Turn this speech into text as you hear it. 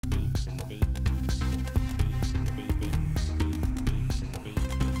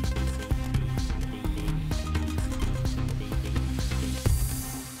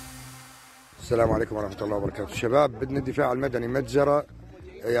السلام عليكم ورحمة الله وبركاته. شباب بدنا الدفاع المدني مجزرة،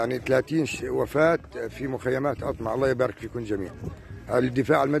 يعني 30 وفاة في مخيمات أطمة. الله يبارك فيكم جميعا.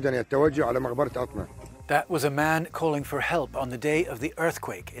 الدفاع المدني التوجه على مقبرة أطمة. That was a man calling for help on the day of the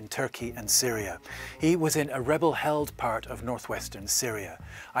earthquake in Turkey and Syria. He was in a rebel-held part of northwestern Syria.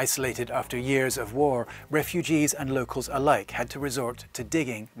 Isolated after years of war, refugees and locals alike had to resort to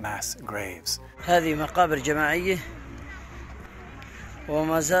digging mass graves. هذه مقابر جماعية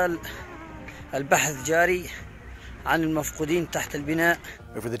وما زال البحث جاري عن المفقودين تحت البناء.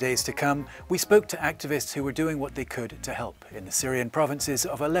 Over the days to come, we spoke to activists who were doing what they could to help in the Syrian provinces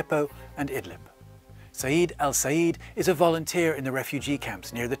of Aleppo and Idlib. Saeed al-Saeed is a volunteer in the refugee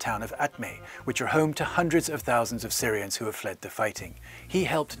camps near the town of Atme, which are home to hundreds of thousands of Syrians who have fled the fighting. He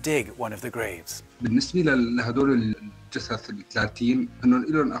helped dig one of the graves. بالنسبة لهدول الجثث ال 30 هنن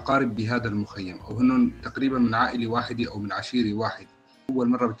لهم أقارب بهذا المخيم، أو هنن تقريبا من عائلة واحدة أو من عشيرة واحدة. أول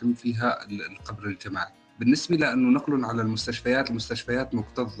مرة بيتم فيها القبر الجماعي. بالنسبة لأنه نقلهم على المستشفيات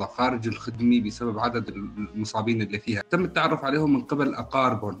مكتظة خارج الخدمة بسبب عدد المصابين اللي فيها. تم التعرف عليهم من قبل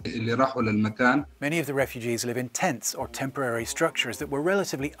أقاربهم اللي راحوا للمكان. Many of the refugees live in tents or temporary structures that were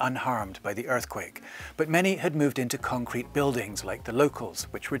relatively unharmed by the earthquake, but many had moved into concrete buildings like the locals,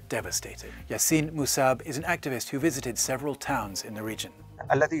 which were devastated. Yassin Musab is an activist who visited several towns in the region.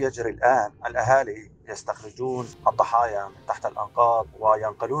 الذي يجري الآن الأهالي يستخرجون الضحايا من تحت الأنقاض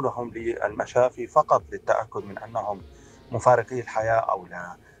وينقلونهم للمشافي فقط للتأكد من أنهم مفارقي الحياة أو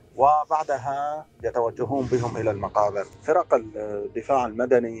لا، وبعدها يتوجهون بهم إلى المقابر. فرق الدفاع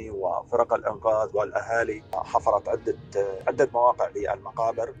المدني وفرق الإنقاذ والأهالي حفرت عدة مواقع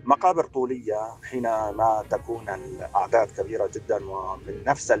للمقابر، مقابر طولية حينما تكون الأعداد كبيرة جدا ومن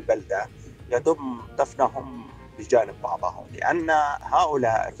نفس البلدة يتم دفنهم بجانب بعضهم، لأن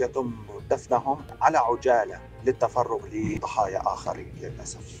هؤلاء يتم دفنهم على عجالة للتفرغ لضحايا آخرين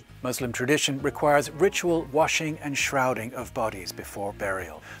للأسف. Muslim tradition requires ritual washing and shrouding of bodies before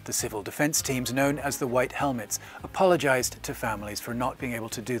burial. The civil defense teams known as the White Helmets apologized to families for not being able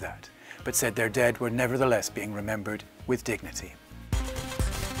to do that, but said their dead were nevertheless being remembered with dignity.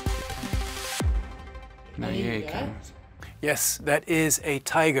 Yes, that is a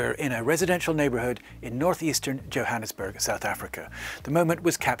tiger in a residential neighbourhood in northeastern Johannesburg, South Africa. The moment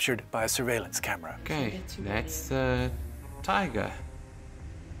was captured by a surveillance camera. Okay, that's the tiger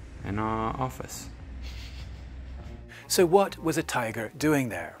in our office. So what was a tiger doing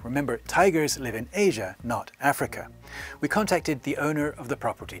there? Remember, tigers live in Asia, not Africa. We contacted the owner of the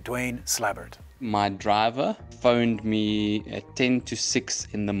property, Dwayne Slabbert. My driver phoned me at 10 to 6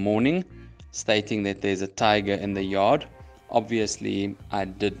 in the morning, stating that there's a tiger in the yard. Obviously, I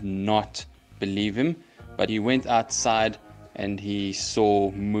did not believe him, but he went outside and he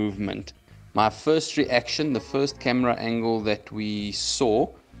saw movement. My first reaction, the first camera angle that we saw,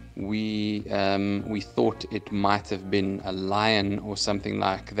 we thought it might have been a lion or something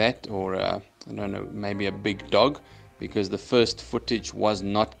like that, or I don't know, maybe a big dog, because the first footage was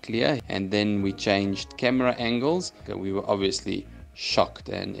not clear. And then we changed camera angles. We were obviously shocked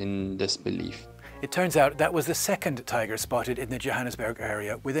and in disbelief. It turns out that was the second tiger spotted in the Johannesburg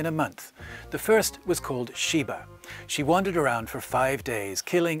area within a month. The first was called Sheba. She wandered around for 5 days,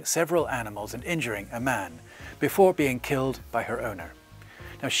 killing several animals and injuring a man, before being killed by her owner.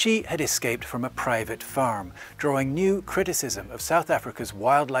 Now, she had escaped from a private farm, drawing new criticism of South Africa's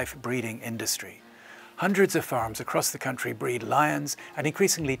wildlife breeding industry. Hundreds of farms across the country breed lions and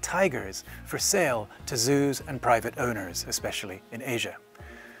increasingly tigers for sale to zoos and private owners, especially in Asia.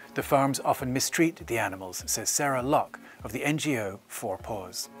 The farms often mistreat the animals, says Sarah Locke of the NGO Four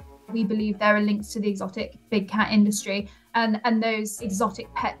Paws. We believe there are links to the exotic big cat industry and those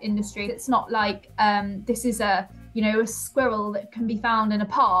exotic pet industry. It's not like this is a squirrel that can be found in a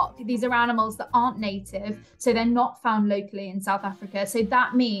park. These are animals that aren't native, so they're not found locally in South Africa. So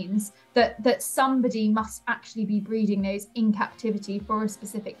that means that somebody must actually be breeding those in captivity for a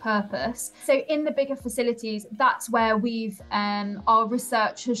specific purpose. So in the bigger facilities, that's where our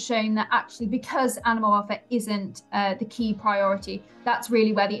research has shown that actually, because animal welfare isn't the key priority, that's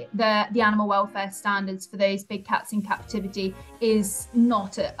really where the animal welfare standards for those big cats in captivity is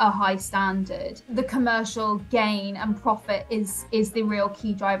not a high standard. The commercial gain and profit is the real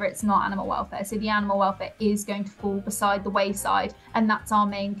key driver. It's not animal welfare. So the animal welfare is going to fall beside the wayside, and that's our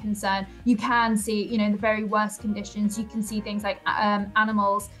main concern. You can see, in the very worst conditions, you can see things like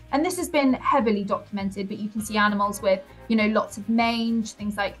animals, and this has been heavily documented, but you can see animals with, lots of mange,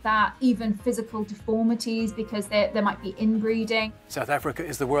 things like that, even physical deformities because there might be inbreeding. South Africa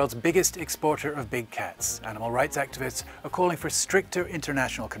is the world's biggest exporter of big cats. Animal rights activists are calling for stricter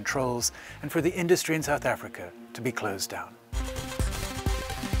international controls and for the industry in South Africa to be closed down.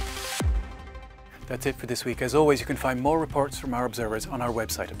 That's it for this week. As always, you can find more reports from our observers on our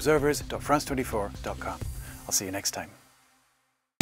website, observers.france24.com. I'll see you next time.